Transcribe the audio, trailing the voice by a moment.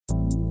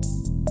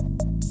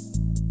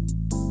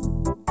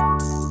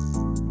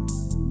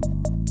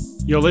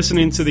You're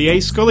listening to the A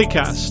Scully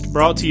Cast,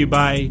 brought to you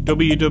by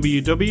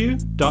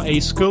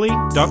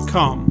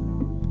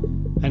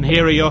www.ascully.com. And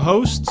here are your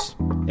hosts,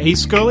 A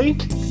Scully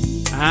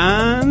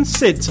and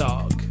Sid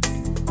Talk.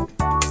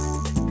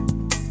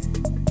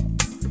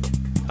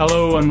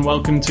 Hello and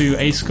welcome to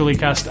A Scully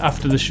Cast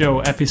After the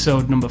Show,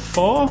 episode number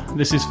 4.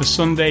 This is for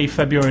Sunday,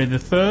 February the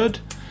 3rd.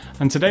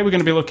 And today we're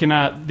going to be looking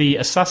at the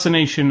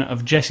assassination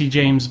of Jesse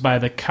James by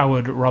the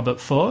coward Robert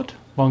Ford.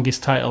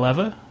 Longest title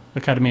ever.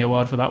 Academy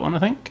Award for that one, I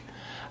think.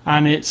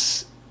 And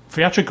its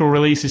theatrical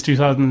release is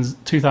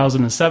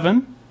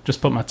 2007. Just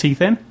put my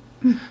teeth in.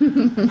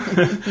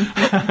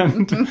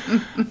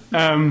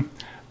 And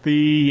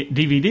the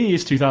DVD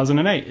is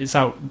 2008. It's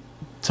out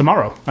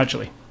tomorrow,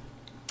 actually.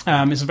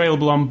 It's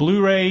available on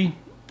Blu-ray,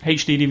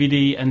 HD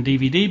DVD, and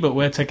DVD, but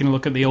we're taking a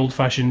look at the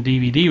old-fashioned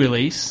DVD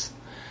release.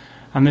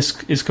 And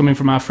this is coming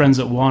from our friends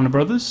at Warner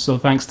Brothers, so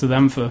thanks to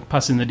them for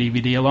passing the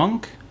DVD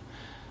along.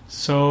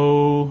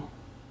 So,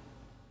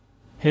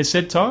 here's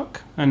Sid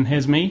Talk, and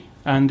here's me.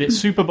 And it's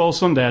Super Bowl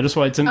Sunday. I just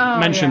wanted to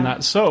mention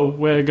that. So,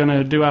 we're going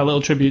to do our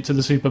little tribute to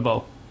the Super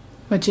Bowl.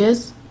 Which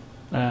is?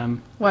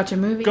 Watch a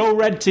movie. Go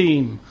Red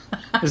Team.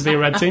 Is there a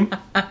red team?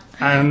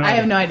 I don't know. I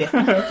have no idea.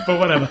 But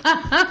whatever.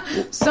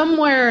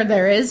 Somewhere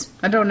there is.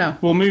 I don't know.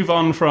 We'll move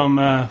on from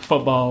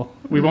football.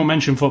 We won't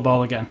mention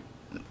football again.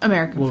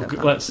 American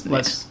football.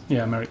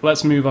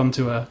 Let's move on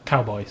to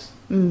Cowboys.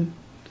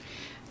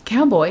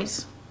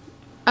 Cowboys.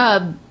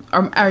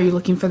 Are you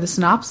looking for the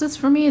synopsis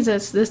for me? Is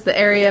this the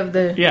area of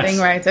the thing,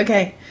 right?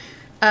 Okay.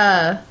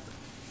 The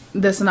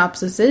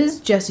synopsis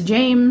is Jesse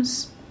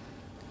James,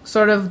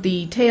 sort of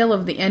the tale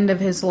of the end of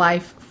his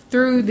life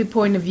through the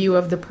point of view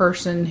of the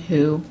person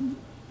who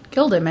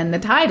killed him. And the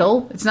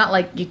title, it's not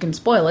like you can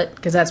spoil it,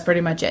 because that's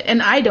pretty much it.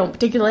 And I don't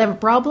particularly have a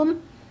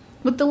problem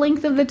with the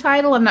length of the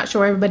title. I'm not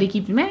sure everybody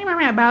keeps meh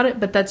about it,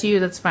 but that's you,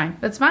 that's fine.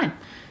 That's fine.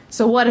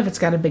 So what if it's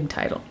got a big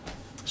title?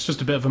 It's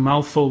just a bit of a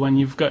mouthful when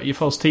you've got your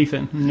false teeth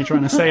in and you're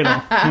trying to say it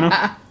all, you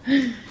know?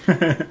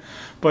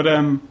 But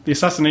the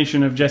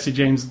assassination of Jesse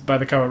James by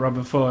the coward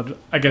Robert Ford,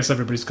 I guess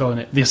everybody's calling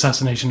it the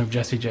assassination of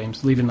Jesse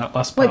James, leaving that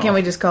last part. Why can't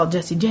we just call it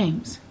Jesse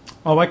James?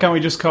 Oh, why can't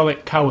we just call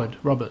it Coward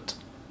Robert?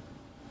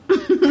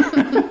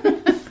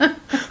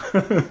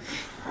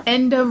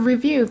 End of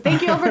review.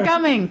 Thank you all for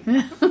coming.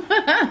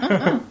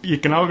 You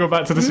can all go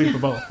back to the Super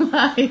Bowl.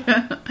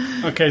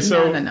 Okay,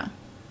 so... No.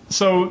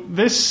 So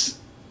this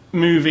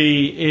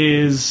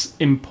movie is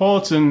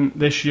important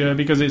this year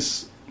because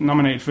it's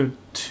nominated for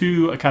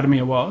 2 Academy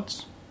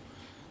Awards.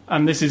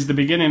 And this is the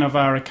beginning of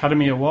our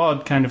Academy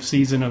Award kind of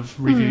season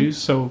of reviews.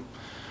 So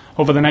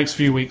over the next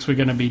few weeks, we're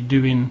going to be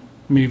doing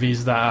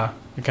movies that are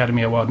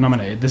Academy Award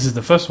nominated. This is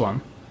the first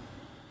one.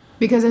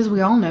 Because as we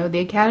all know, the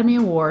Academy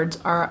Awards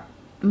are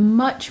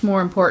much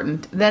more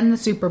important than the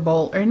Super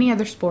Bowl or any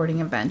other sporting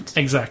event.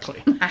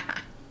 Exactly.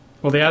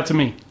 Well, they are to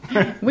me.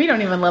 We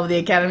don't even love the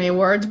Academy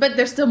Awards, but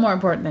they're still more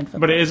important than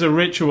football. But it is a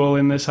ritual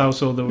in this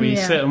household that we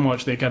sit and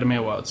watch the Academy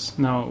Awards.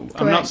 Now,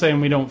 correct. I'm not saying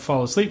we don't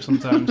fall asleep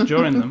sometimes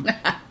during them.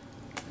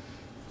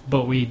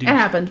 But we do. It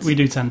happens. We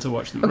do tend to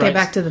watch them. Okay, right.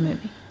 Back to the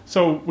movie.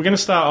 So we're going to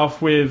start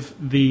off with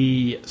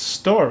the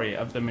story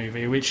of the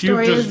movie, which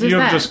you've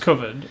just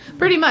covered.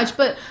 Pretty much,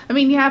 but I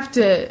mean, you have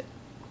to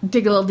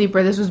dig a little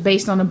deeper. This was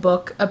based on a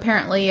book,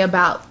 apparently,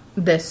 about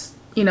this.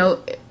 You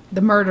know,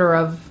 the murder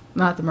of.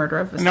 Not the murder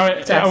of. No,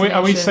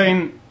 are we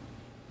saying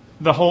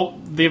the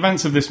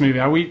events of this movie?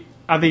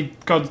 Are they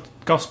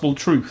gospel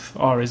truth,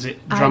 or is it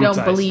dramatized?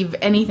 I don't believe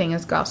anything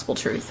is gospel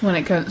truth when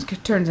it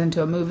turns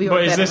into a movie.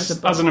 But is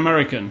this, as an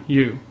American,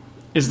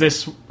 is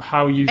this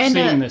how you've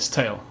seen this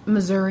tale?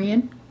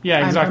 Missourian.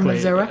 Yeah, exactly. I'm from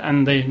Missouri.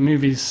 And the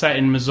movie's set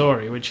in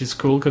Missouri, which is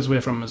cool because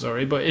we're from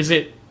Missouri. But is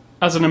it,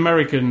 as an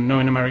American,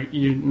 knowing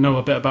you know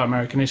a bit about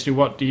American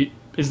history?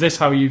 Is this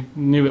how you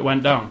knew it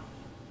went down?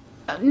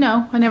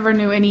 No, I never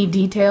knew any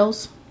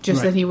details. Just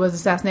right. That he was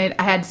assassinated.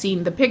 I had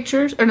seen the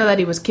pictures, or no, that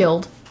he was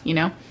killed. You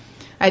know,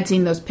 I'd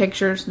seen those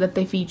pictures that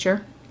they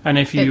feature. And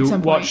if you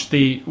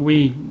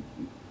we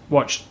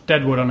watched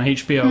Deadwood on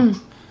HBO.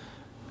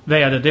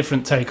 They had a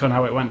different take on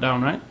how it went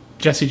down, right?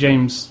 Jesse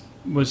James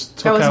was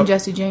took out. That wasn't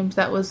Jesse James.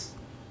 That was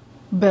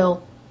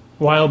Bill.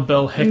 Wild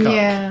Bill Hickok.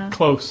 Yeah.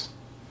 Close.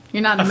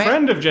 You're not a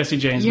friend of Jesse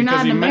James. You're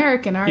not an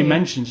American, are you? He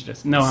mentions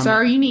Jesse. No, I'm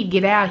Sir, not. you need to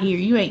get out here.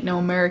 You ain't no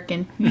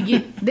American. You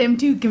get them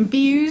two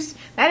confused.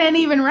 That ain't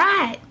even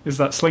right. Is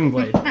that Sling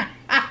Blade?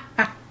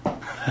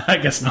 I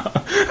guess not.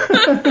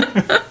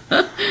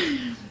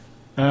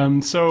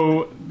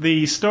 So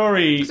the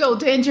story... So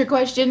to answer your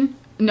question...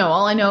 No,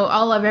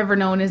 all I've ever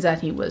known is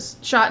that he was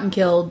shot and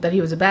killed, that he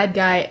was a bad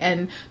guy,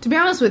 and to be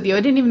honest with you, I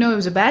didn't even know he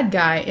was a bad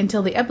guy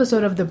until the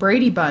episode of The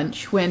Brady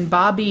Bunch, when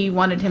Bobby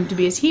wanted him to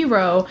be his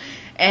hero,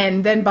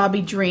 and then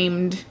Bobby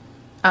dreamed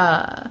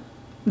that,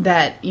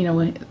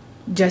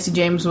 Jesse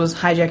James was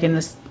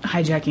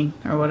hijacking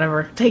or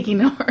whatever,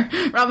 taking over,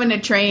 robbing a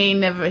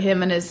train of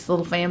him and his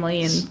little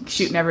family and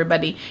shooting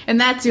everybody.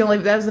 And that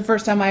was the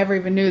first time I ever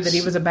even knew that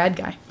he was a bad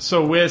guy.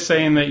 So we're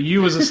saying that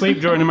you was asleep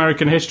during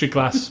American history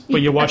class,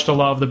 but you watched a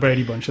lot of the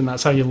Brady Bunch, and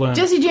that's how you learned.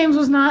 Jesse James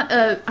was not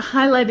a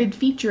highlighted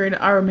feature in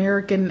our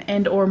American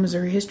and or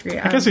Missouri history.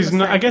 I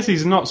guess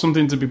he's not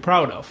something to be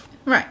proud of.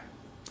 Right.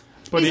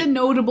 But he's a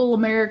notable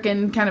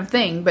American kind of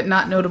thing, but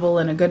not notable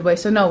in a good way.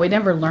 So no, we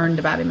never learned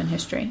about him in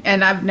history.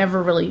 And I've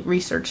never really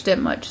researched it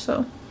much,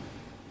 so.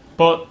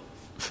 But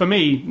for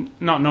me,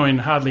 not knowing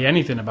hardly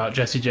anything about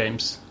Jesse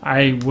James,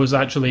 I was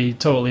actually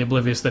totally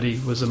oblivious that he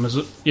was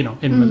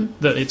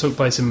that it took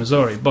place in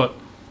Missouri. But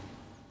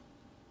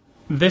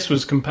this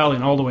was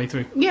compelling all the way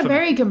through. Yeah,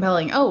 very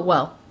compelling. Oh,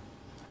 well.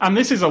 And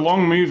this is a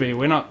long movie.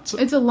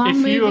 It's a long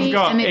movie. If you have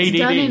got and it's ADD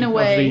done in a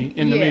way,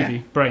 in the movie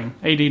brain,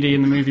 ADD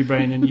in the movie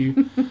brain, and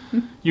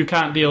you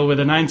can't deal with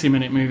a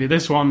 90-minute movie,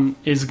 this one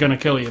is going to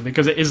kill you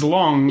because it is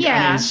long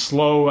and it is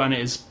slow and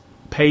it is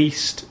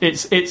paced.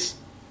 It's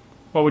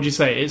what would you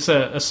say? It's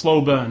a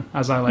slow burn,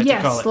 as I like to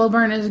call it. Yes, slow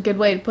burn is a good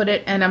way to put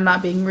it, and I'm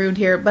not being rude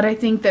here, but I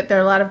think that there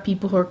are a lot of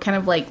people who are kind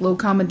of like low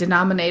common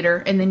denominator,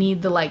 and they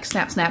need the like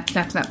snap, snap,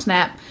 snap, snap,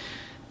 snap.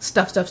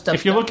 Stuff.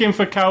 If you're looking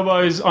for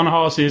cowboys on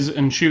horses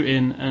and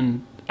shooting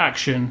and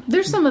action...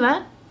 There's some of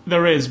that.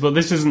 There is, but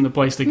this isn't the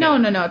place to get.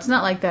 No, it's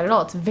not like that at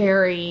all.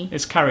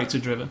 It's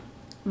character-driven.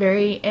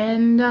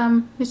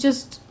 And it's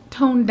just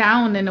toned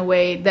down in a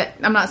way that...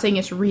 I'm not saying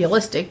it's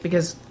realistic,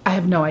 because I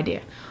have no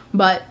idea.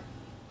 But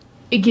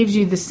it gives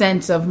you the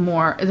sense of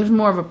more... There's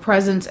more of a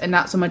presence and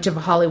not so much of a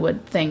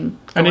Hollywood thing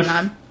going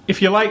on.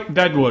 If you like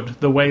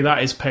Deadwood, the way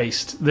that is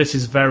paced, this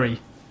is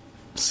very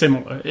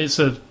similar.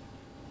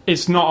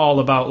 It's not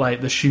all about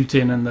like the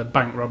shooting and the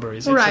bank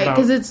robberies. Right,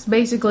 because it's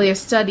basically a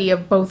study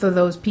of both of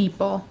those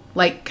people.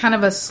 Like, kind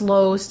of a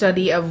slow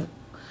study of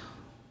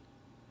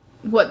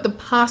what the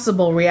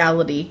possible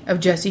reality of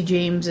Jesse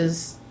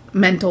James's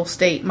mental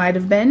state might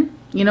have been.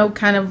 You know,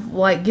 kind of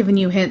like giving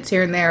you hints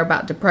here and there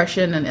about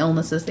depression and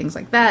illnesses, things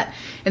like that.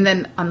 And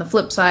then on the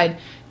flip side,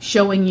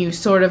 showing you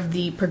sort of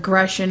the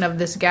progression of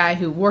this guy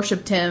who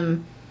worshipped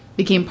him,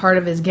 became part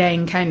of his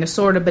gang, kind of,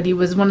 sort of, but he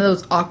was one of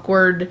those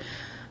awkward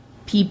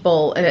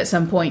people and at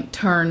some point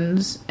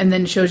turns and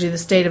then shows you the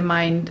state of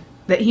mind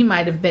that he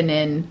might have been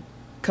in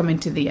coming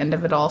to the end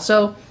of it all.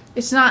 So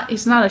it's not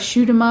a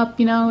shoot 'em up,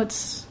 you know,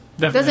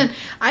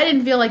 I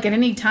didn't feel like at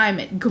any time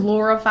it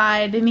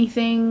glorified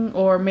anything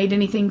or made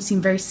anything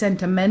seem very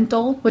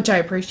sentimental, which I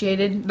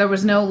appreciated. There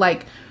was no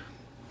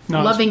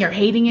loving or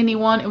hating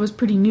anyone. It was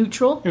pretty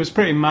neutral. It was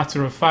pretty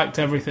matter of fact,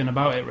 everything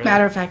about it, really.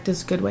 Matter of fact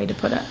is a good way to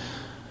put it.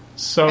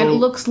 So, and it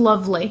looks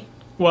lovely.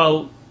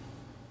 Well,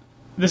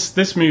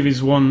 This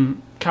movie's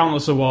won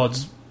countless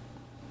awards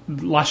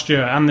last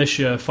year and this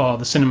year for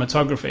the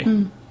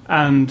cinematography,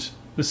 and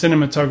the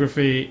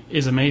cinematography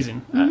is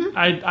amazing. Mm-hmm.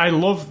 I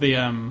love the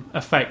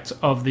effect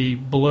of the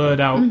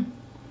blurred out,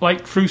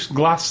 like through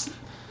glass.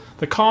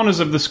 The corners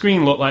of the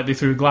screen look like they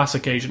threw glass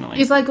occasionally.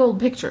 It's like old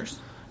pictures.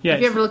 Yeah,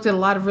 if you ever looked at a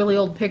lot of really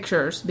old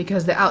pictures,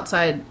 because the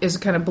outside is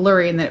kind of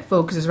blurry and then it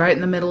focuses right in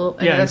the middle,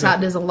 and that's how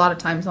it is a lot of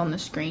times on the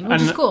screen,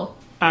 which is cool.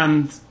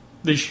 And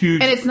there's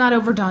huge, and it's not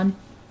overdone.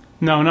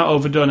 No, not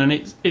overdone, and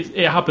it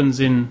happens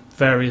in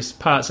various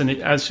parts, and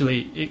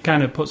it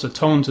kind of puts a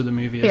tone to the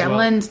movie as well. Yeah,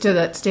 lends to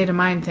that state of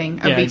mind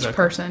thing of each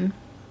person.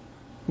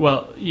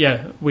 Well,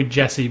 yeah, with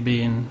Jesse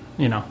being,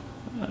 a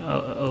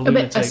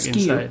lunatic bit askew.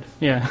 Inside.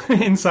 Yeah,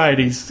 inside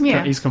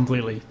he's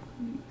completely...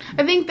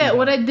 I think that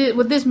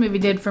what this movie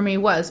did for me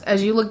was,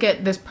 as you look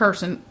at this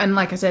person, and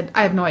like I said,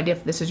 I have no idea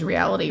if this is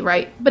reality,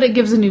 right? But it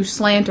gives a new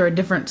slant or a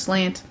different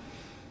slant.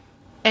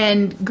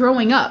 And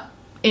growing up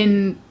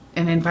in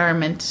an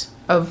environment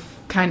of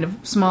kind of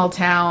small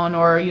town,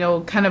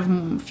 or kind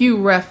of few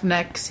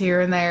roughnecks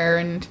here and there,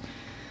 and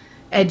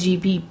edgy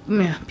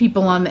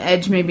people on the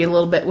edge, maybe a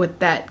little bit with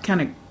that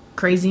kind of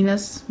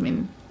craziness. I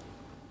mean,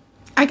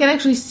 I can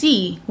actually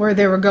see where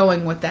they were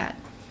going with that,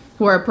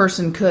 where a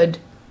person could,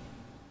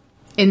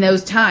 in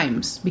those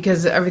times,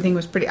 because everything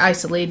was pretty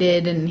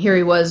isolated, and here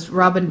he was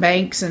robbing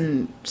banks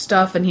and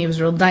stuff, and he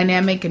was real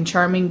dynamic and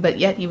charming, but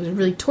yet he was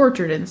really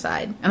tortured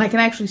inside. And I can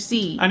actually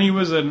see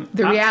the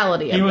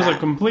reality of that. He was a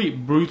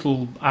complete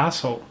brutal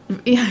asshole.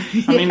 Yeah,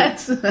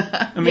 yes.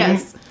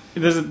 Yes.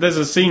 There's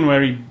a scene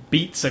where he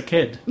beats a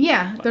kid.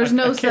 Yeah, there's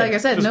like I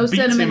said, no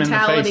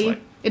sentimentality.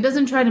 It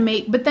doesn't try to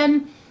make... But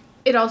then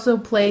it also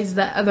plays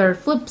the other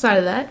flip side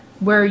of that,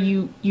 where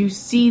you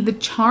see the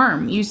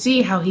charm. You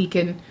see how he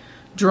can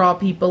draw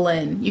people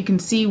in. You can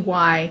see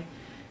why,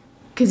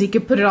 because he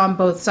could put it on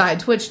both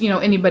sides, which,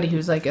 anybody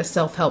who's like a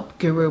self-help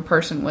guru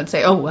person would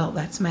say, oh, well,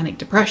 that's manic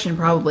depression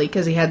probably,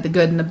 because he had the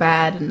good and the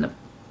bad and the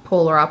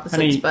polar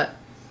opposites. But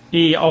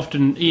he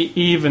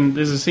even,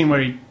 there's a scene where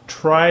he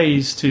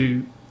tries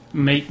to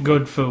make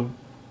good for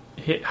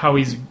how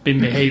he's been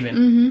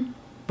behaving,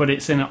 but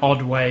it's in an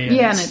odd way,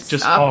 and it's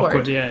just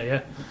awkward.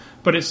 Yeah.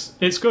 But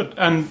it's good.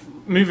 And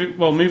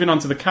moving on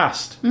to the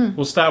cast,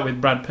 we'll start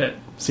with Brad Pitt,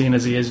 seeing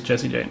as he is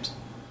Jesse James.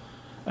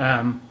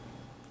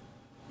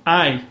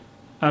 I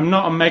I'm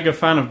not a mega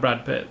fan of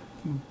Brad Pitt,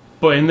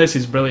 but in this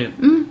he's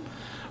brilliant.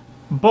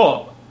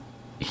 But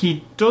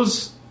he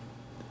does,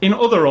 in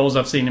other roles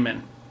I've seen him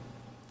in,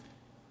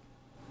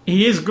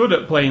 he is good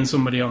at playing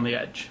somebody on the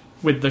edge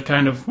with the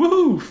kind of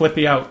woohoo,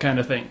 flippy out kind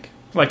of thing.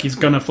 Like he's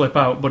gonna flip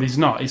out, but he's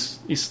not. He's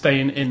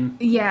staying in.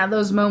 Yeah,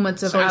 those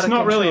moments of so out it's of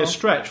not control. really a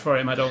stretch for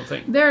him, I don't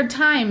think. There are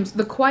times,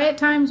 the quiet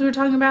times we were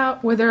talking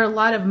about, where there are a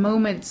lot of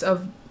moments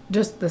of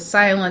just the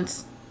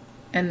silence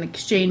and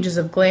exchanges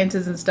of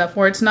glances and stuff,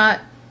 where it's not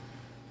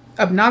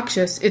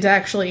obnoxious. It's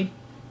actually,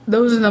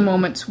 those are the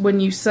moments when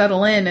you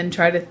settle in and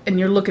and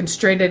you're looking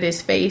straight at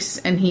his face,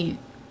 and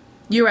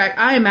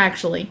I am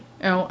actually,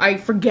 I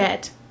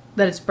forget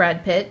that it's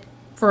Brad Pitt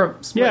for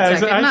a split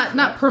second.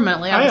 Not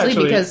permanently,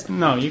 obviously, because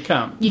no, you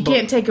can't. You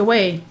can't take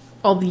away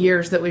all the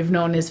years that we've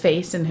known his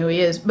face and who he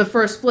is. But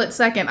for a split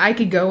second, I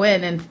could go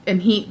in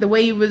and the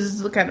way he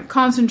was kind of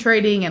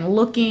concentrating and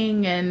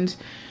looking and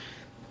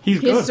his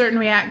good. Certain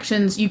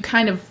reactions,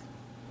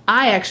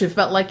 I actually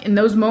felt like in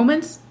those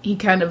moments, he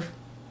got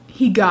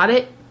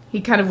it.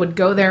 He kind of would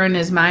go there in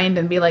his mind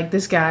and be like,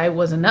 this guy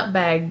was a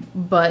nutbag,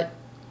 but...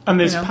 And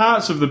there's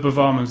parts of the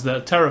performance that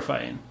are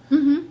terrifying.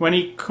 Mm-hmm. When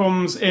he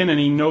comes in and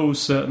he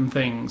knows certain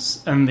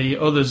things, and the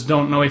others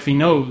don't know if he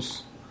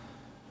knows,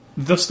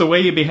 thus the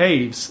way he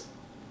behaves,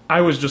 I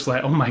was just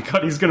like, oh my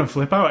god, he's going to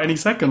flip out any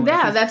second.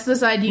 Yeah, that's the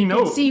side you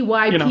can see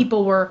why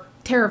people were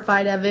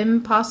terrified of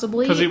him,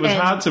 possibly. Because it was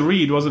hard to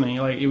read, wasn't he?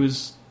 Like,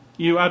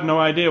 you had no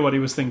idea what he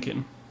was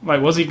thinking.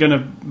 Like, was he going to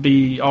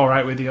be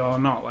alright with you or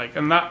not? Like,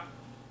 and that,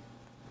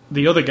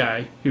 the other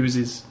guy, who was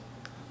his...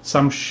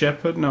 Sam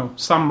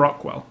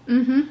Rockwell.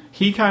 Mm-hmm.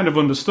 He kind of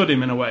understood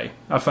him in a way,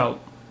 I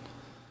felt.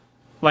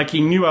 Like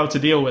he knew how to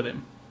deal with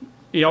him.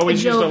 He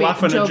always used to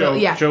laugh and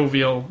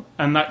jovial,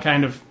 and that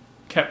kind of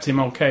kept him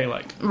okay.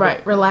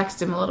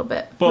 Relaxed him a little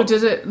bit. Which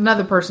is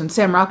another person,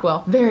 Sam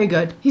Rockwell. Very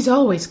good. He's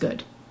always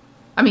good.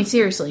 I mean,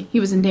 seriously. He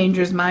was in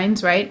Dangerous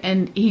Minds, right?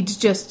 And he's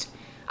just...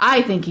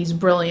 I think he's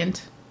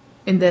brilliant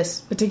in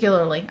this,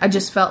 particularly. I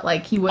just felt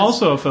like he was...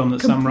 Also a film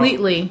that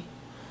completely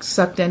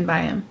sucked in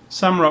by him.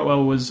 Sam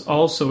Rockwell was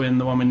also in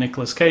the one with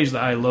Nicolas Cage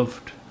that I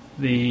loved.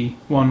 The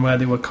one where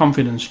they were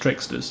confidence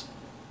tricksters.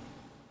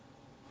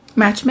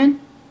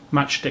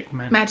 Matchstick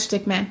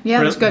Men.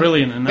 Yeah, that's good.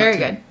 Brilliant in that. Very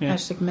good. Yeah.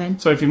 Matchstick Men.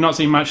 So if you've not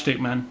seen Matchstick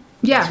Men,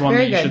 that's one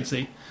that you should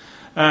see.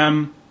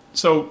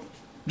 So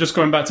just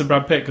going back to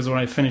Brad Pitt, because when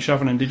I finish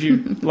off on him, did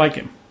you like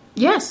him?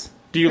 Yes.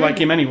 Do you like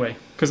him anyway?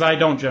 Because I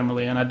don't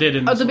generally, and I did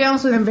in this to be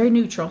honest with you, I'm very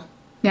neutral.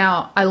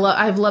 Now,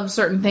 I've loved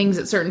certain things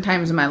at certain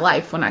times in my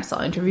life. When I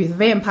saw Interview with the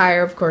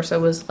Vampire, of course, I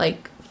was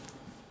like,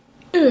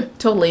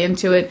 totally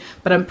into it.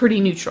 But I'm pretty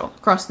neutral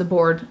across the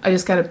board. I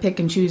just gotta pick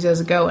and choose as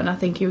I go, and I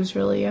think he was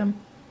really...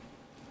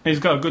 He's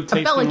got a good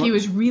taste. I felt like he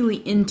was really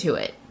into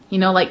it.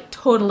 Like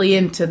totally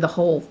into the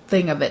whole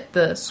thing of it.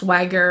 The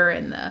swagger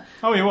and the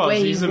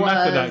way He's a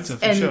method actor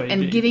for sure.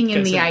 And getting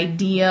in the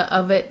idea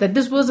of it, that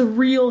this was a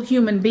real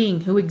human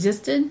being who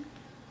existed.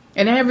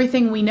 And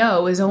everything we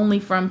know is only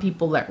from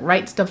people that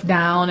write stuff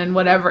down and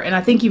whatever. And I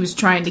think he was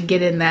trying to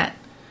get in that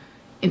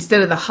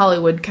instead of the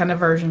Hollywood kind of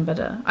version. But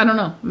I don't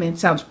know. I mean, it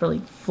sounds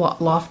really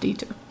lofty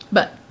too.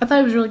 But I thought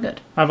it was really good.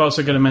 I've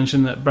also got to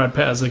mention that Brad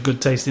Pitt has a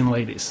good taste in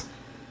ladies.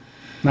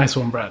 Nice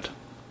one, Brad.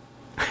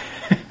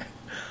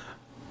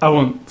 I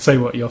won't say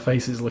what your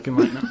face is looking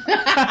like now.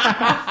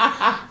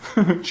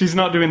 She's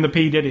not doing the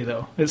P. Diddy,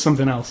 though. It's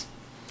something else.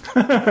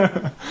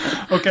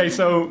 Okay,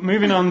 so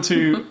moving on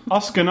to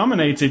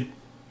Oscar-nominated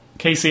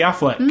Casey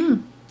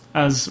Affleck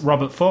as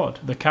Robert Ford,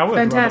 the coward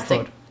fantastic.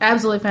 Robert Ford.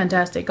 Absolutely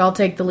fantastic. I'll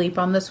take the leap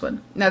on this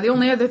one. Now, the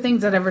only other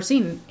things I'd ever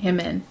seen him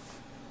in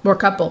were a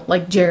couple,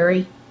 like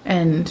Jerry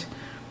and...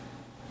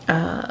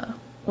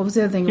 what was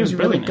the other thing he was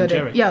really good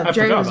at? Yeah,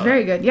 Jerry was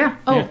very good. Yeah.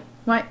 Oh, yeah.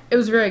 Right. It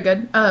was very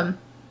good.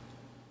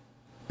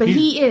 But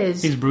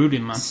he's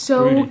brooding, man.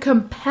 So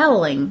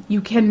compelling.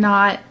 You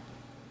cannot...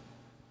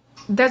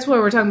 That's why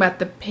we're talking about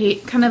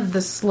kind of the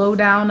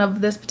slowdown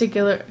of this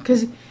particular...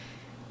 Because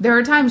there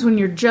are times when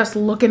you're just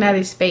looking at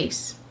his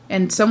face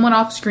and someone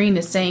off screen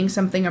is saying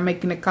something or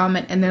making a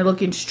comment and they're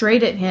looking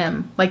straight at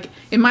him. Like,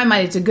 in my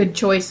mind, it's a good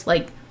choice,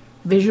 like,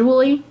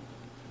 visually.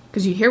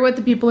 Because you hear what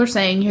the people are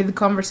saying, you hear the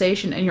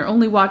conversation, and you're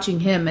only watching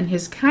him and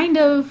his kind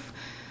of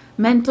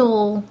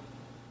mentalist.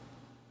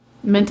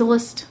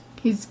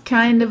 He's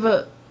kind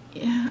of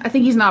I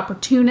think he's an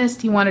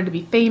opportunist. He wanted to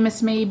be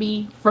famous,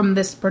 maybe, from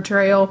this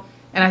portrayal.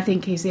 And I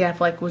think Casey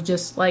Affleck was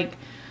just, like...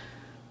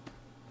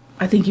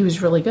 I think he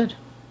was really good.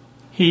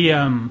 He,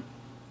 I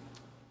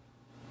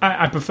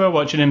prefer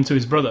watching him to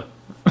his brother.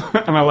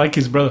 And I like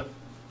his brother.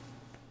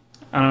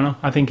 I don't know.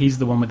 I think he's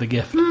the one with the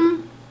gift.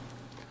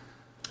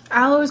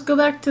 I'll always go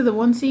back to the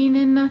one scene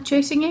in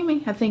Chasing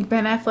Amy. I think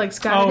Ben Affleck's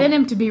got it in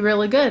him to be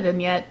really good. And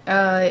yet,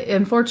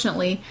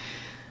 unfortunately...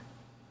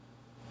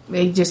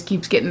 He just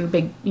keeps getting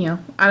big,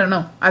 I don't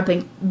know. I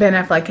think Ben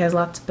Affleck has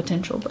lots of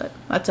potential, but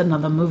that's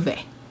another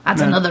movie.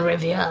 That's another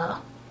review.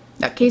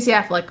 Casey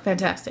Affleck,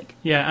 fantastic.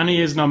 Yeah, and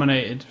he is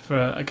nominated for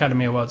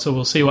Academy Award, so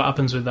we'll see what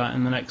happens with that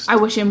in the next... I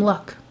wish him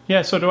luck.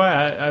 Yeah, so do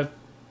I.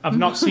 I've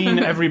not seen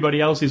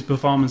everybody else's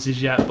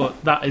performances yet,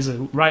 but that is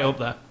right up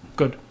there.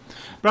 Good.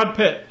 Brad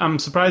Pitt, I'm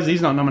surprised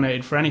he's not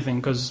nominated for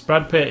anything, because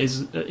Brad Pitt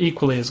is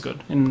equally as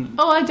good.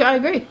 I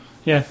agree.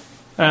 Yeah.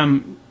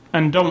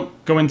 And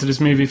don't go into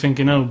this movie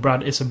thinking,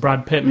 it's a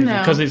Brad Pitt movie,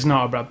 because it's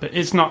not a Brad Pitt.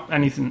 It's not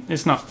anything.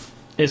 It's not,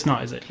 is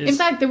it? In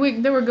fact, there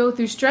were go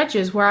through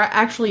stretches where it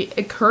actually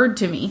occurred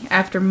to me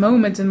after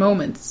moments and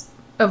moments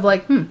of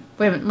like, we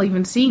haven't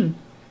even seen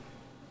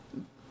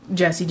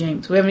Jesse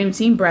James. We haven't even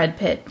seen Brad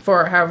Pitt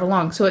for however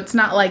long. So it's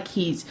not like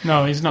he's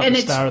not the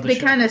star of the show. They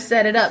kind of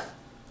set it up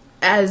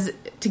as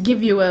to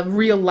give you a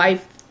real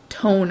life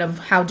tone of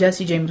how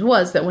Jesse James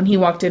was, that when he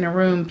walked in a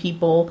room,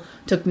 people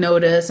took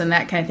notice and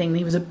that kind of thing.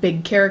 He was a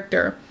big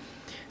character.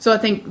 So I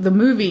think the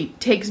movie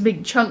takes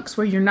big chunks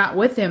where you're not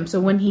with him. So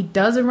when he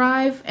does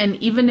arrive, and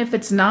even if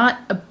it's not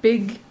a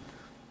big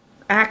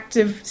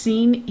active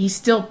scene, he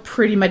still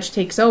pretty much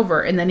takes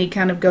over, and then he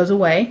kind of goes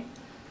away.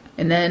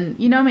 And then,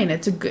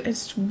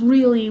 it's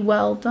really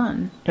well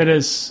done. It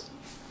is.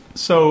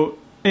 So,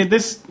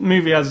 this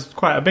movie has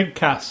quite a big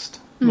cast,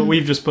 but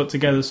we've just put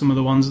together some of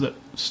the ones that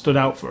stood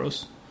out for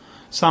us.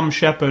 Sam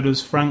Shepard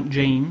as Frank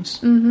James.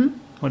 Mm-hmm.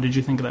 What did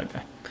you think of that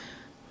guy?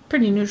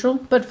 Pretty neutral,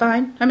 but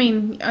fine. I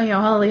mean,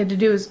 all he had to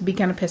do was be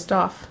kind of pissed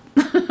off.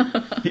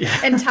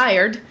 And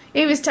tired.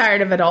 He was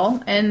tired of it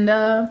all, and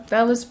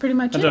that was pretty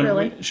much it,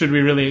 really. Should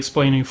we really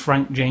explain who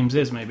Frank James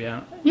is, maybe?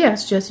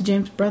 Yes, Jesse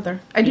James'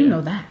 brother. I do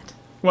know that.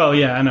 Well,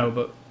 yeah, I know,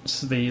 but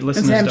the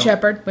listeners and Sam don't.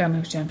 Shepard. We all know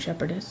who Sam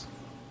Shepard is.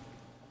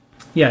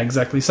 Yeah,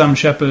 exactly. Sam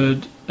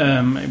Shepard.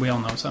 We all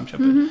know Sam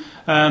Shepard.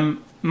 Mm-hmm.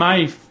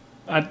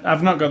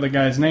 I've not got the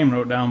guy's name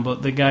wrote down,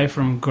 but the guy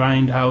from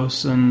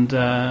Grindhouse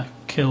and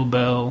Kill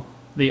Bill,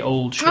 the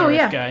old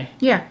sheriff guy.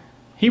 Yeah.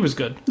 He was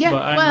good. Yeah,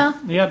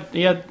 but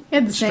he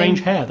had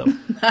strange hair, though.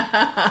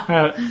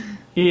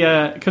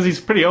 Because he's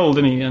pretty old,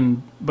 isn't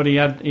he? But he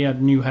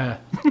had new hair.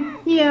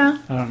 Yeah.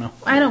 I don't know.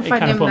 I don't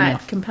find him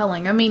that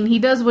compelling. I mean, he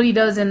does what he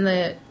does in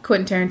the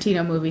Quentin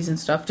Tarantino movies and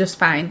stuff just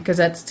fine, because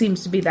that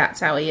seems to be that's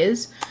how he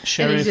is.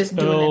 Sheriff and he's just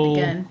doing it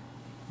again.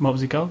 What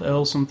was he called?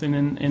 Earl something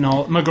in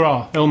all...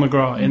 McGraw. Earl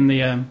McGraw in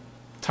the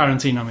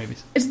Tarantino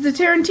movies. Is the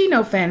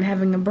Tarantino fan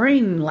having a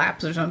brain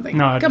lapse or something?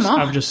 No,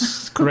 I've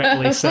just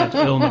correctly said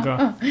Earl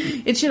McGraw.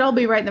 It should all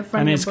be right in the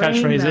front of the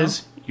brain, and his catchphrase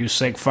is, "You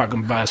sick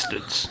fucking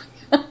bastards."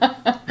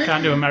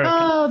 Can't do American.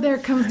 Oh, there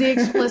comes the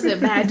explicit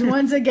badge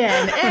once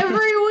again.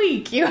 Every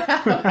week you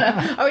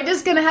have... Are we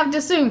just going to have to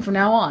assume from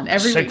now on?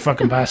 Every sick week.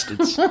 Fucking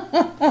bastards.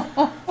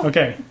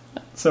 Okay,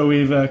 so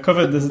we've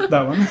covered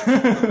that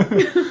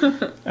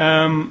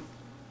one.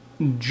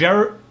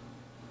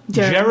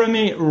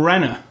 Jeremy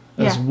Renner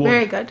as Wood.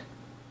 Very good.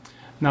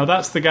 Now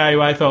that's the guy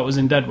who I thought was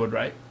in Deadwood,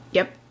 right?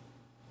 Yep.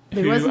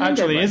 Who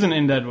actually isn't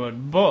in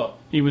Deadwood, but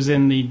he was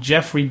in the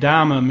Jeffrey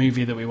Dahmer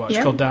movie that we watched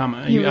called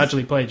Dahmer. He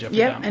actually played Jeffrey Dahmer.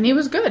 Yeah, and he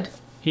was good.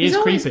 He's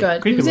always creepy.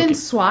 Good. Creepy he was looking. in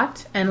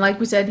SWAT, and like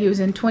we said, he was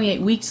in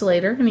 28 Weeks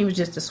Later, and he was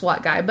just a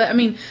SWAT guy. But I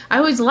mean, I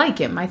always like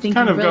him. I think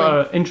he's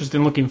got an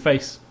interesting looking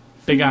face,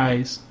 big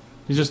eyes.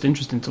 He's just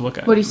interesting to look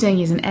at. What are you saying?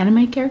 He's an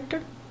anime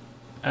character?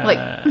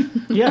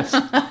 Yes.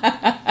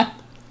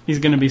 He's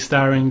going to be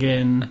starring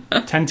in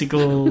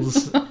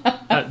Tentacles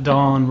at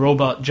Dawn,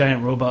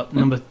 Giant Robot,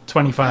 number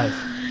 25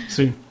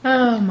 soon.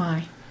 Oh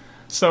my.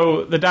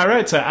 So the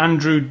director,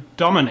 Andrew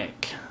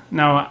Dominic.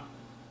 Now,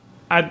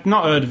 I'd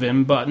not heard of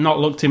him, but not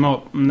looked him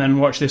up, and then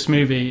watched this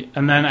movie,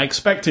 and then I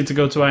expected to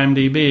go to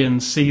IMDb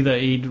and see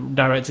that he'd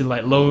directed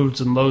like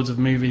loads and loads of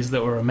movies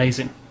that were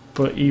amazing.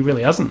 But he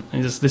really hasn't.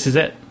 This is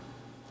it.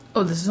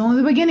 Oh, this is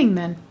only the beginning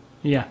then.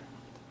 Yeah.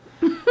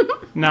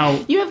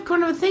 Now you have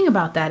kind of a thing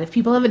about that. If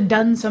people haven't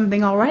done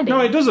something already, no,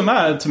 it doesn't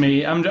matter to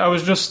me. I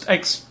was just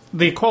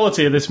the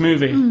quality of this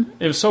movie.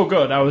 It was so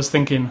good. I was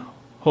thinking,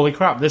 holy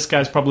crap, this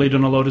guy's probably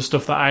done a load of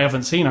stuff that I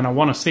haven't seen, and I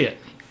want to see it.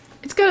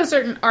 It's got a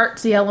certain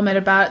artsy element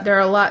about it. There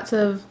are lots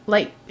of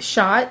like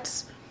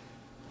shots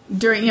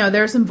during.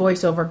 There's some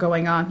voiceover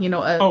going on.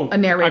 A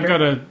narrator. I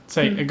gotta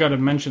say, I gotta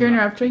mention. You're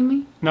interrupting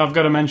me. No, I've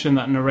got to mention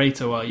that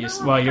narrator while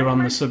you're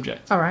on the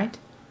subject. All right.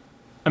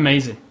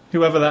 Amazing.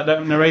 Whoever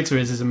that narrator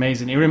is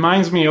amazing. He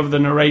reminds me of the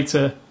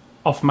narrator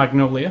off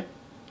Magnolia.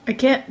 I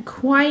can't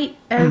quite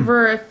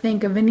ever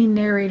think of any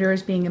narrator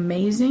as being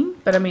amazing,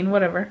 but I mean,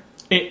 whatever.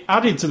 It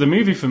added to the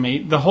movie for me.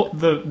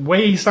 The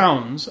way he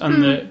sounds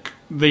and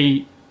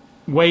the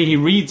way he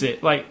reads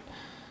it, like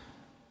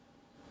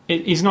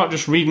he's not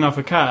just reading off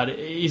a card.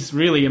 He's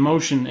really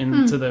emotion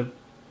into the.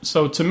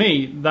 So to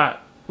me,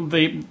 that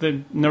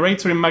the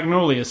narrator in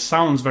Magnolia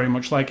sounds very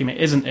much like him. It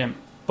isn't him,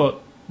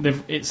 but.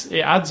 It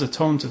adds a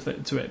tone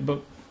to it,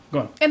 but go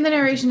on. And the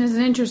narration is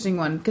an interesting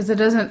one because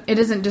it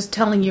isn't just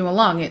telling you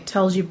along. It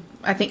tells you,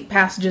 I think,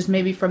 passages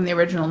maybe from the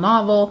original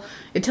novel.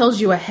 It tells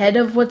you ahead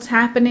of what's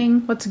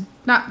happening.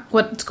 Not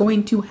what's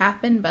going to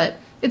happen, but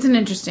it's an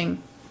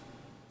interesting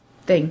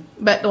thing.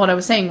 But what I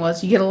was saying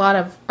was, you get a lot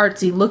of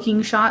artsy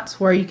looking shots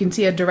where you can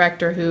see a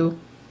director who.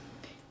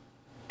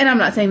 And I'm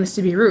not saying this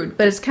to be rude,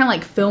 but it's kind of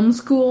like film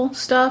school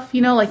stuff,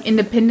 like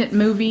independent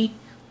movie.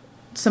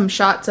 Some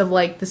shots of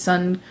like the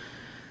sun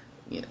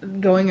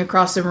going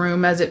across the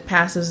room as it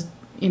passes,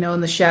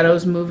 and the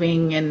shadows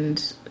moving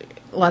and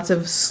lots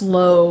of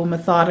slow,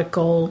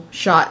 methodical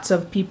shots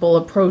of people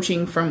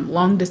approaching from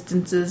long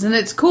distances, and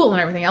it's cool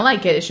and everything. I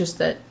like it. It's just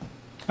that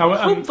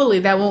hopefully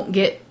that won't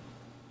get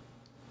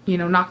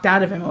knocked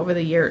out of him over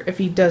the year if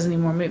he does any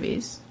more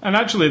movies. And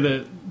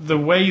actually, the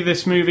way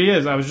this movie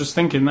is, I was just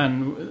thinking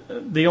then,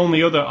 the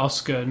only other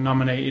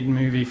Oscar-nominated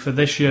movie for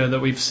this year that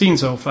we've seen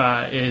so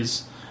far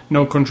is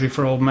No Country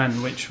for Old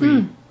Men, which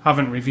we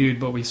haven't reviewed,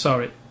 but we saw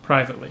it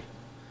privately.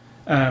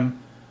 That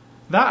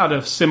had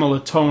a similar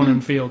tone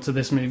and feel to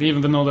this movie,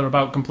 even though they're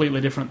about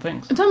completely different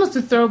things. It's almost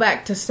a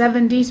throwback to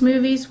 70s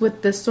movies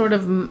with this sort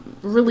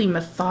of really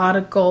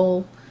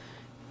methodical...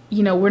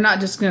 we're not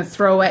just going to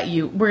throw at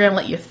you. We're going to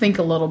let you think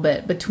a little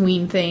bit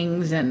between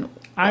things, and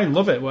I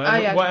love it.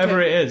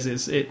 Whatever it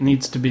is, it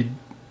needs to be.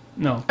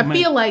 No, I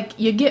feel like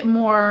you get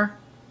more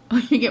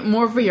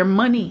for your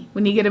money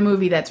when you get a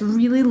movie that's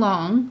really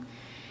long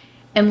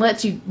and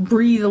lets you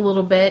breathe a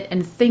little bit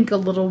and think a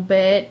little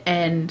bit,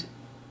 and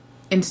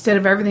instead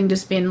of everything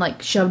just being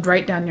like shoved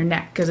right down your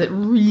neck, because it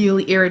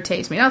really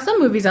irritates me. Now, some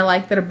movies I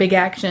like that are big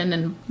action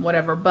and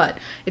whatever, but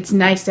it's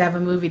nice to have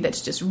a movie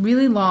that's just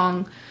really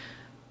long.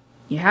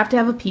 You have to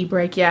have a pee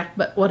break, yeah,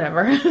 but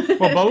whatever.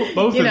 Well,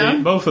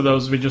 both of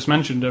those we just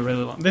mentioned are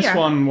really long. This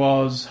one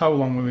was, how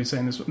long were we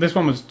saying this one? This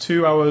one was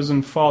 2 hours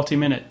and 40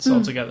 minutes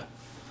altogether,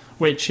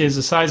 which is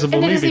a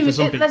sizable movie for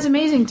some people. That's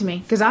amazing to me,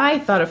 because I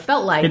thought it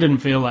felt like... It didn't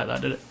feel like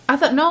that, did it? I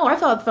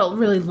thought it felt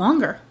really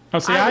longer. Oh,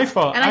 see, I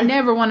thought... And I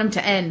never want them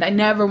to end. I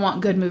never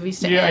want good movies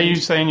to end. Are you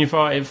saying you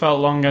thought it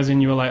felt long as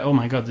in you were like, oh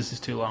my god, this is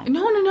too long?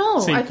 No.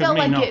 See, I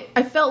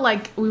felt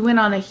like we went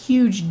on a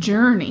huge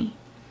journey.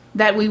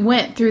 That we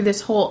went through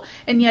this whole,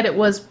 and yet it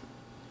was...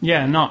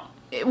 Yeah, not...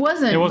 It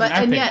wasn't epic.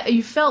 And yet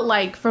you felt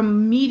like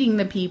from meeting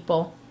the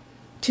people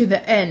to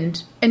the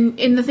end, and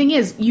the thing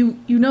is, you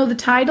know the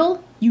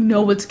title, you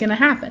know what's going to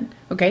happen,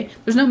 okay?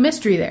 There's no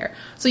mystery there.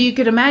 So you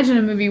could imagine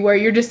a movie where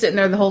you're just sitting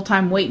there the whole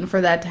time waiting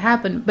for that to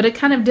happen, but it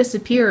kind of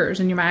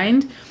disappears in your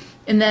mind.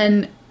 And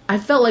then I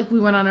felt like we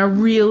went on a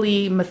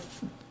really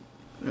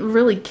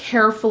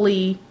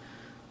carefully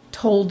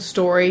told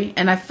story,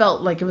 and I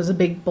felt like it was a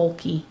big,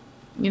 bulky,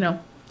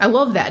 I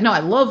love that. No, I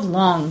love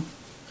long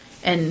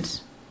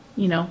and,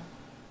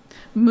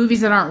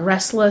 movies that aren't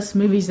restless,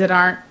 movies that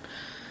aren't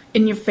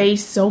in your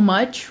face so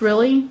much,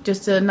 really.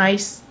 Just a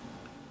nice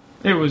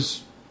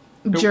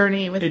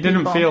journey with people. It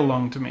didn't feel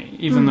long to me,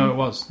 even though it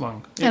was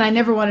long. And I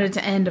never wanted it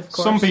to end, of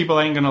course. Some people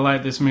ain't going to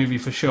like this movie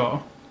for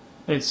sure.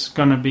 It's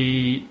going to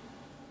be...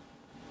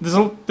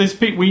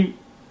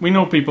 We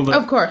know people that...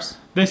 Of course.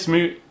 This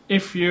movie...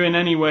 If you're in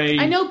any way...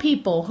 I know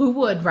people who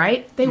would,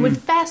 right? They would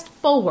fast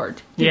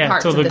forward parts of this movie. Yeah,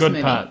 to the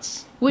good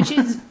parts. Which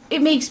is...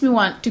 It makes me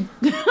want to,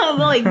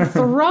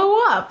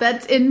 throw up.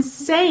 That's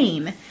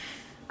insane.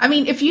 I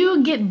mean, if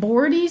you get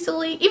bored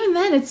easily, even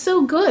then, it's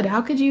so good.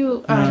 How could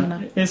you... I don't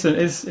know. It's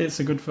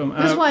a good film.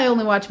 That's why I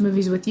only watch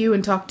movies with you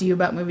and talk to you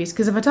about movies.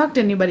 Because if I talk to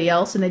anybody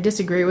else and they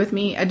disagree with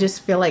me, I just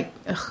feel like,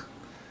 ugh.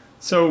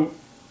 So...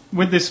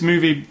 With this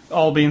movie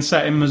all being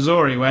set in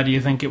Missouri, where do you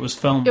think it was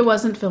filmed? It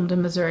wasn't filmed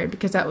in Missouri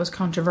because that was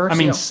controversial.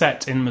 I mean,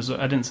 set in Missouri.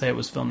 I didn't say it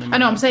was filmed in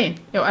Missouri. I know, I'm saying.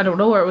 I don't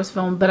know where it was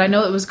filmed, but I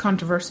know it was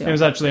controversial. It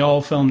was actually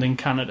all filmed in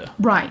Canada.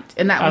 Right,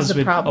 and that was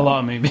the problem. A lot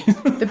of movies.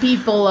 The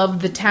people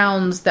of the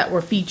towns that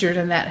were featured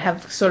and that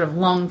have sort of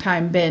long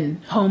time been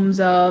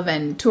homes of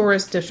and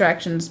tourist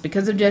attractions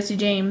because of Jesse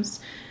James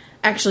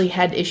actually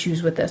had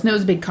issues with this. And it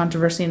was a big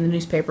controversy in the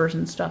newspapers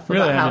and stuff.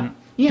 Really? I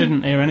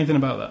didn't hear anything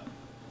about that.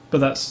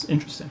 But that's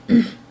interesting.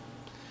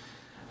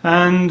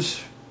 And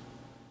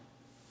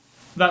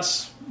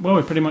that's,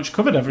 we pretty much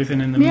covered everything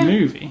in the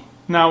movie.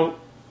 Now,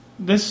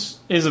 this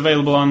is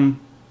available on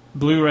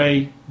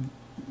Blu-ray.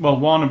 Well,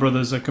 Warner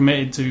Brothers are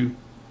committed to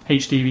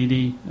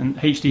HD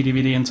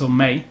DVD until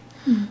May.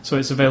 So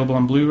it's available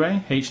on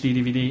Blu-ray, HD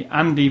DVD,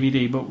 and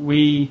DVD. But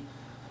we,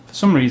 for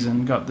some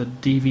reason, got the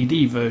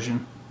DVD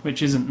version,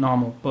 which isn't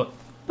normal. But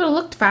it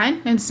looked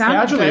fine and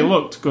sounded good. It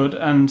looked good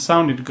and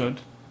sounded good.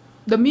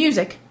 The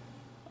music.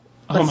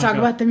 Let's talk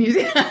about the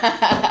music.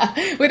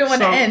 We don't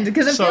want to end,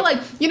 because I feel like,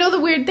 the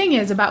weird thing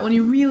is about when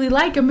you really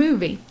like a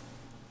movie.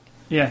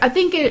 Yeah. I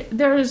think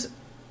there's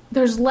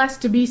less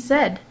to be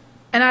said.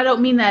 And I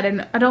don't mean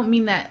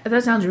that,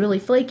 that sounds really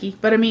flaky,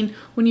 but I mean,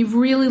 when you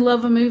really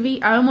love a movie,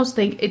 I almost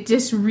think it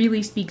just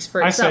really speaks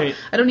for itself.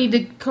 I don't need to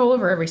go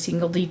over every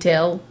single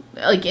detail,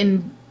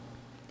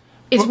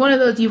 it's one of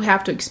those you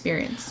have to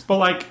experience.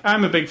 But,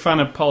 I'm a big fan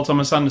of Paul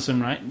Thomas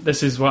Anderson, right?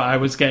 This is what I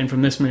was getting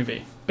from this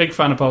movie. Big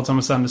fan of Paul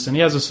Thomas Anderson.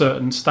 He has a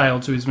certain style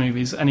to his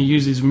movies, and he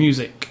uses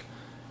music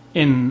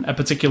in a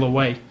particular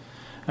way.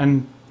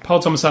 And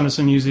Paul Thomas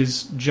Anderson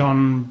uses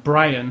John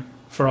Bryan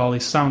for all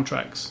his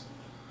soundtracks,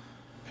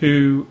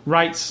 who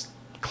writes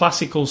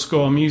classical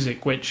score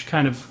music, which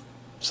kind of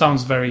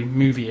sounds very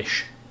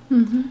movie-ish.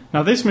 Mm-hmm.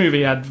 Now, this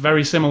movie had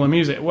very similar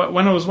music.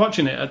 When I was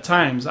watching it, at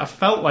times, I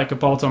felt like a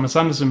Paul Thomas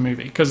Anderson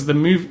movie, because the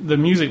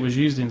music was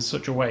used in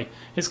such a way.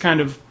 It's kind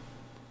of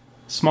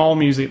small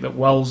music that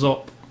wells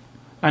up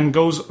and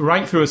goes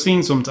right through a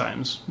scene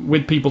sometimes,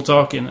 with people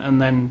talking,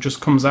 and then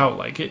just comes out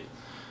like it.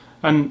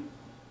 And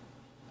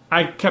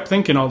I kept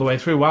thinking all the way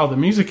through, wow, the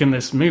music in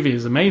this movie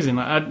is amazing.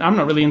 Like, I'm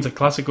not really into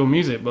classical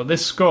music, but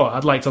this score,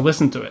 I'd like to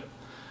listen to it.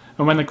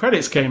 And when the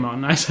credits came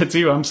on, I said to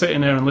you, I'm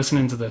sitting here and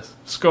listening to this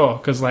score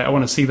because like I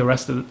want to see the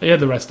rest of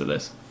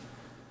this.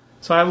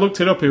 So I looked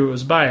it up who it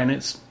was by, and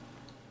it's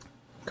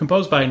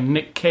composed by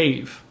Nick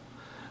Cave.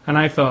 And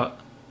I thought,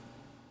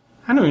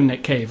 I know who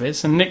Nick Cave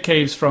is, and Nick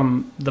Cave's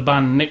from the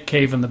band Nick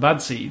Cave and the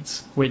Bad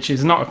Seeds, which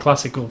is not a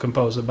classical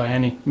composer by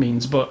any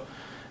means, but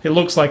it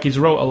looks like he's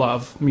wrote a lot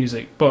of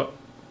music. But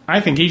I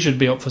think he should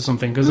be up for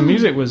something, because the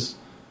music was...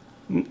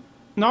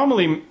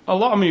 Normally, a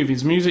lot of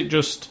movies, music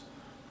just...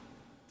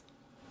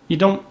 You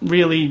don't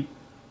really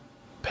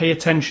pay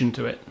attention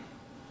to it.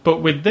 But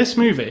with this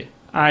movie,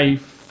 I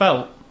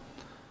felt...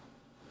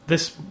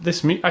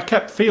 I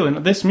kept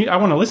feeling this. I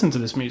want to listen to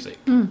this music.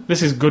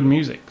 This is good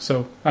music.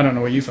 So I don't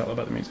know what you felt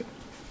about the music.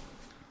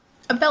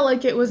 I felt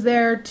like it was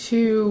there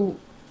to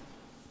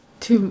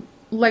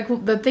like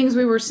the things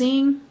we were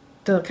seeing,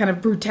 the kind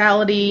of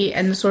brutality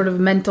and the sort of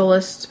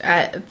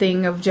mentalist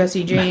thing of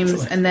Jesse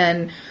James, and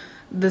then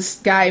this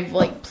guy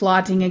like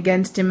plotting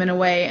against him in a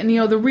way, and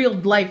the real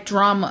life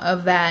drama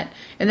of that.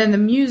 And then the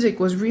music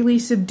was really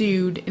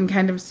subdued and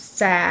kind of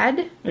sad.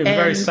 It was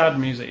very sad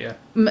music, yeah.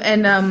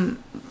 And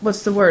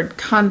what's the word?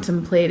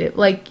 Contemplative.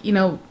 Like,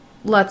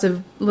 lots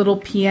of little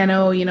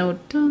piano,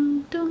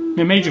 dum, dum.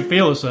 It made you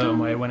feel a certain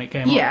way when it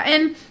came on. Yeah,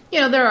 and,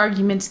 there are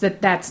arguments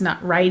that that's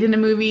not right in a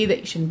movie, that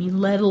you shouldn't be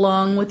led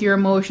along with your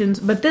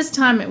emotions. But this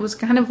time it was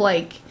kind of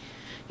like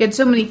you had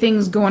so many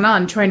things going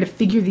on trying to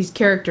figure these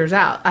characters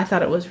out. I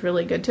thought it was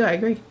really good, too. I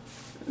agree.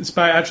 It's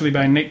actually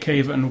by Nick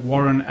Cave and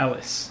Warren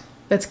Ellis.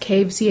 That's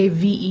Cave,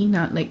 C-A-V-E,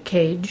 not Nick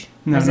Cage.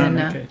 No, not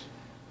Nick Cage.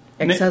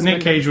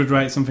 Nick Cage would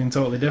write something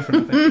totally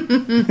different,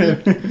 I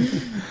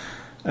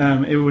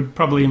think. It would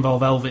probably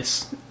involve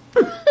Elvis.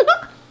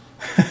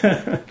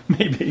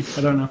 Maybe,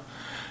 I don't know.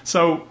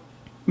 So,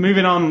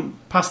 moving on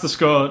past the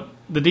score,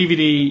 the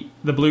DVD,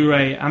 the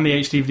Blu-ray, and the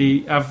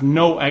HD-DVD have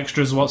no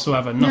extras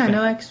whatsoever. Nothing. Yeah,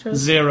 no extras.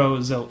 Zero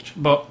zilch.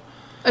 But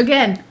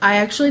again, I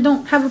actually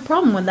don't have a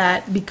problem with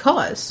that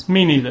because...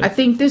 Me neither. I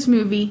think this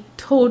movie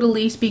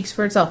totally speaks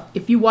for itself.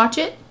 If you watch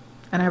it,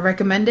 and I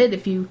recommend it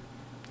if you,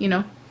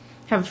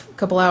 have a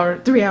couple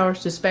hours, 3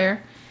 hours to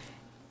spare,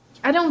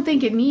 I don't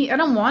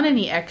want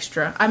any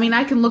extra. I mean,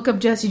 I can look up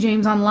Jesse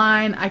James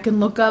online. I can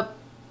look up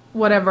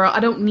whatever. I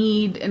don't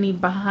need any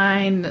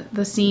behind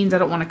the scenes. I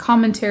don't want a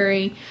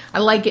commentary. I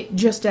like it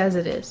just as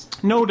it is.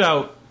 No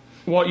doubt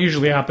what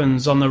usually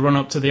happens on the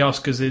run-up to the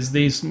Oscars is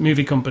these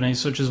movie companies,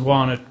 such as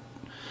Warner,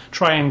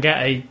 try and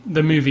get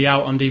the movie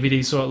out on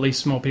DVD so at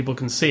least more people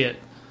can see it.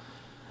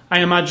 I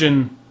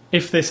imagine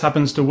if this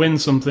happens to win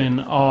something,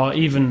 or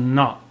even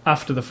not,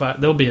 after the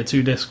fact, there'll be a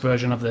 2-disc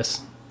version of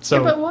this. So,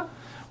 yeah, but what?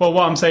 Well,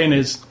 what I'm saying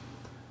is,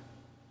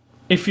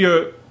 if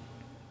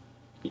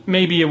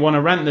maybe you want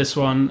to rent this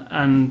one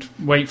and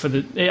wait for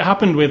the... It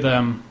happened with,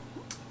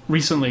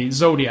 recently,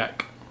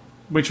 Zodiac,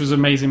 which was an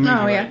amazing movie,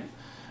 right? Yeah.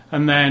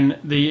 And then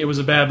it was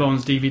a bare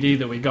bones DVD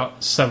that we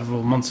got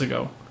several months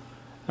ago.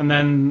 And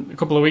then a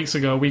couple of weeks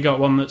ago, we got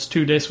one that's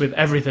 2 discs with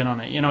everything on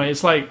it.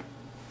 It's like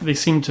they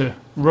seem to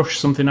rush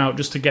something out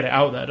just to get it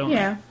out there, don't they?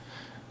 Yeah.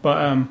 But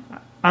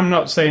I'm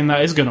not saying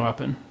that is going to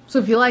happen. So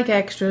if you like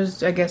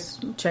extras, I guess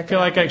check it out. If you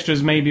like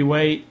extras, maybe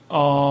wait.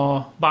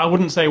 But I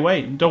wouldn't say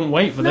wait. Don't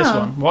wait for this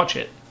one. Watch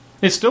it.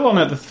 It's still on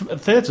at the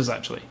theatres,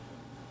 actually,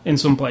 in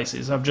some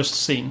places. I've just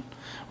seen,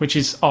 which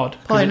is odd.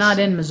 Probably not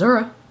in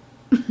Missouri.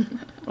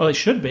 Well, it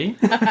should be.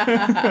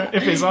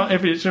 It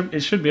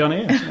should be on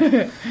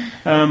here.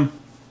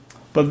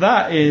 But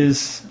that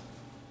is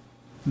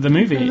the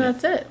movie. And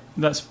that's it.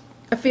 That's.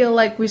 I feel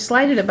like we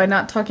slighted it by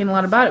not talking a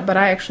lot about it, but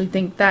I actually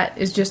think that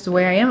is just the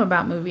way I am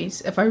about movies.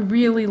 If I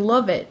really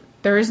love it,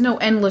 there is no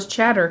endless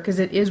chatter because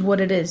it is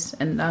what it is.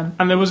 And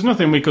there was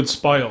nothing we could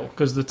spoil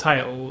because the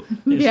title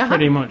is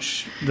pretty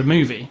much the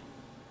movie,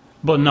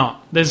 but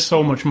not. There's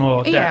so much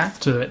more depth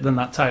to it than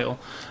that title.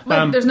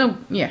 There's no...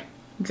 Yeah,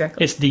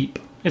 exactly. It's deep.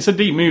 It's a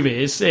deep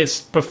movie.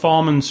 It's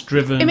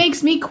performance-driven. It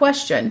makes me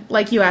question,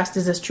 like you asked,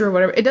 is this true or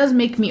whatever. It does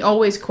make me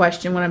always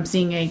question when I'm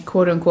seeing a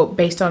quote-unquote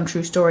based on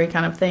true story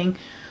kind of thing.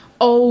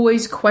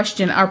 Always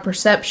question our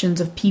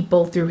perceptions of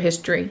people through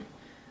history.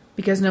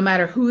 Because no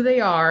matter who they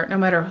are, no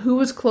matter who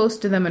was close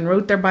to them and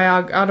wrote their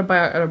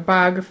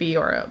autobiography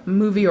or a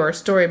movie or a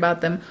story about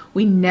them,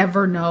 we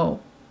never know.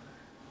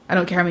 I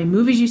don't care how many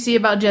movies you see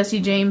about Jesse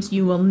James,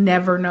 you will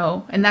never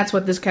know. And that's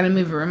what this kind of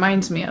movie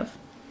reminds me of.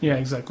 Yeah,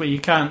 exactly. You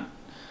can't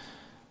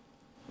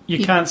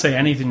say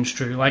anything's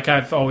true. Like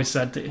I've always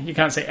said, you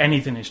can't say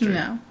anything is true.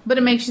 No. But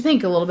it makes you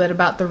think a little bit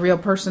about the real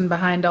person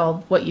behind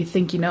all what you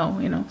think you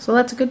know. So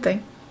that's a good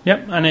thing.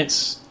 Yep, and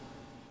it's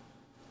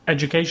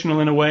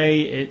educational in a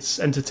way, it's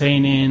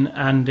entertaining,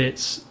 and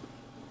it's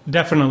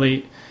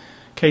definitely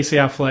Casey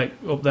Affleck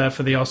up there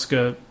for the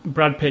Oscar.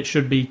 Brad Pitt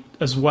should be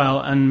as well,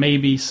 and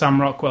maybe Sam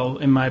Rockwell,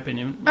 in my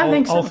opinion. I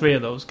think so. All three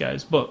of those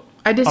guys. But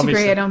I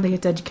disagree, I don't think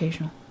it's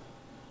educational.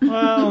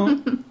 Well,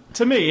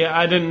 To me,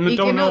 I don't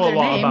know a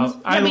lot about...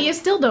 Yeah, but you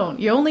still don't.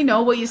 You only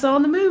know what you saw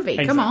in the movie.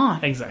 Come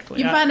on.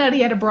 Exactly. You find out he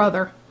had a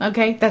brother,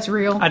 okay? That's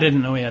real. I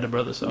didn't know he had a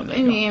brother, so...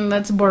 I mean,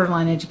 that's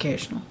borderline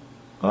educational.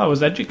 Well, I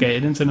was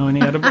educated into knowing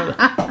he had a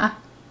brother.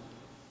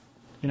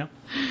 You know?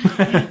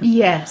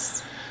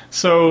 Yes.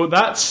 So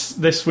that's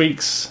this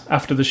week's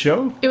After the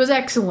Show. It was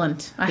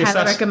excellent. I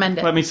highly recommend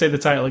it. Let me say the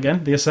title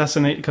again. The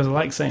Assassination, because I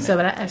like saying it.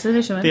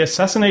 The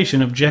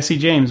Assassination of Jesse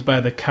James by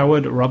the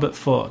Coward Robert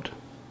Ford.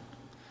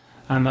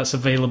 And that's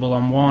available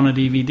on Warner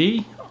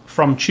DVD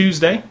from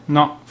Tuesday,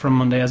 not from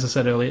Monday, as I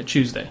said earlier,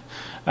 Tuesday,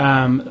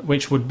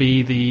 which would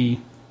be the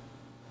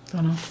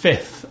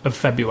 5th of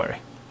February.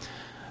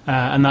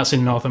 And that's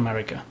in North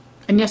America.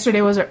 And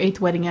yesterday was our 8th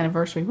wedding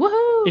anniversary.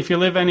 Woohoo! If you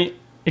live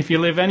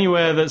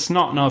anywhere that's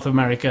not North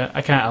America,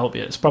 I can't help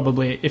you. It's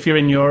probably, if you're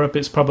in Europe,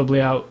 it's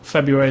probably out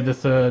February the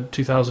 3rd,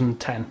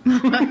 2010.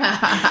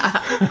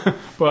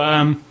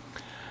 But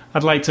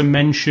I'd like to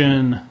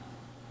mention...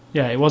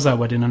 Yeah, it was our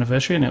wedding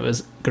anniversary, and it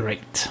was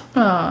great.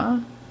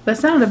 Aw, that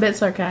sounded a bit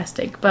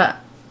sarcastic, but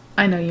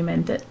I know you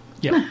meant it.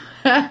 Yeah.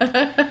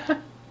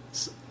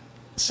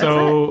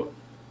 So,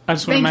 I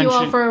just want to mention... Thank you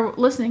all for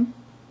listening.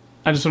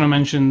 I just want to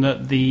mention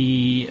that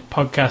the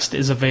podcast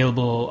is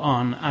available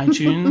on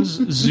iTunes,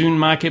 Zune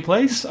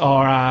Marketplace,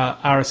 or our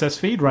RSS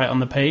feed right on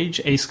the page,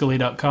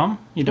 ascully.com.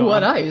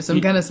 Are you, some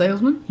kind of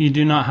salesman? You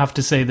do not have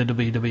to say the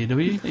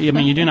www. I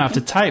mean, you do not have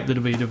to type the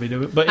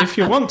www, but if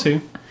you want to,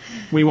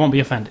 we won't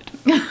be offended.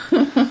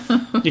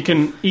 You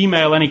can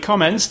email any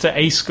comments to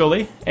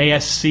ascully,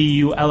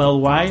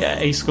 ASCULLY,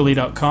 at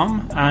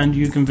ascully.com, and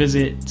you can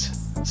visit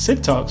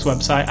Sid Talk's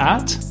website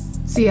at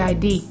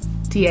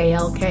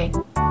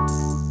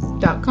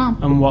CIDTALK.com.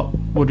 And what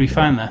would we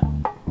find there?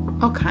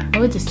 Oh,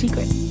 it's a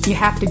secret. You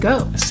have to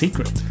go. A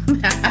secret?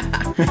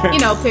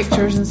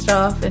 Pictures and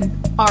stuff, and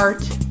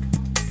art.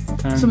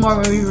 And some more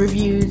movie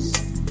reviews.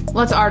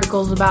 Lots of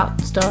articles about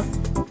stuff.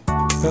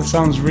 That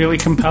sounds really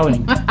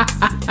compelling.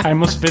 I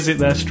must visit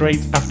there straight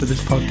after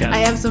this podcast. I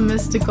have some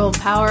mystical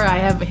power. I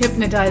have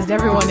hypnotized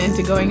everyone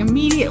into going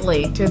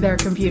immediately to their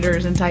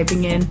computers and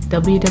typing in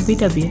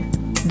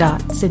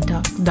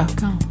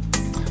www.sidtalk.com.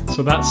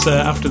 So that's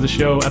After the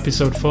Show,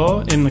 episode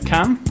 4 in the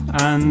can,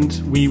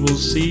 and we will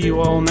see you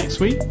all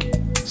next week.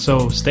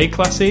 So stay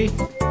classy,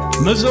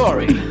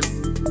 Missouri.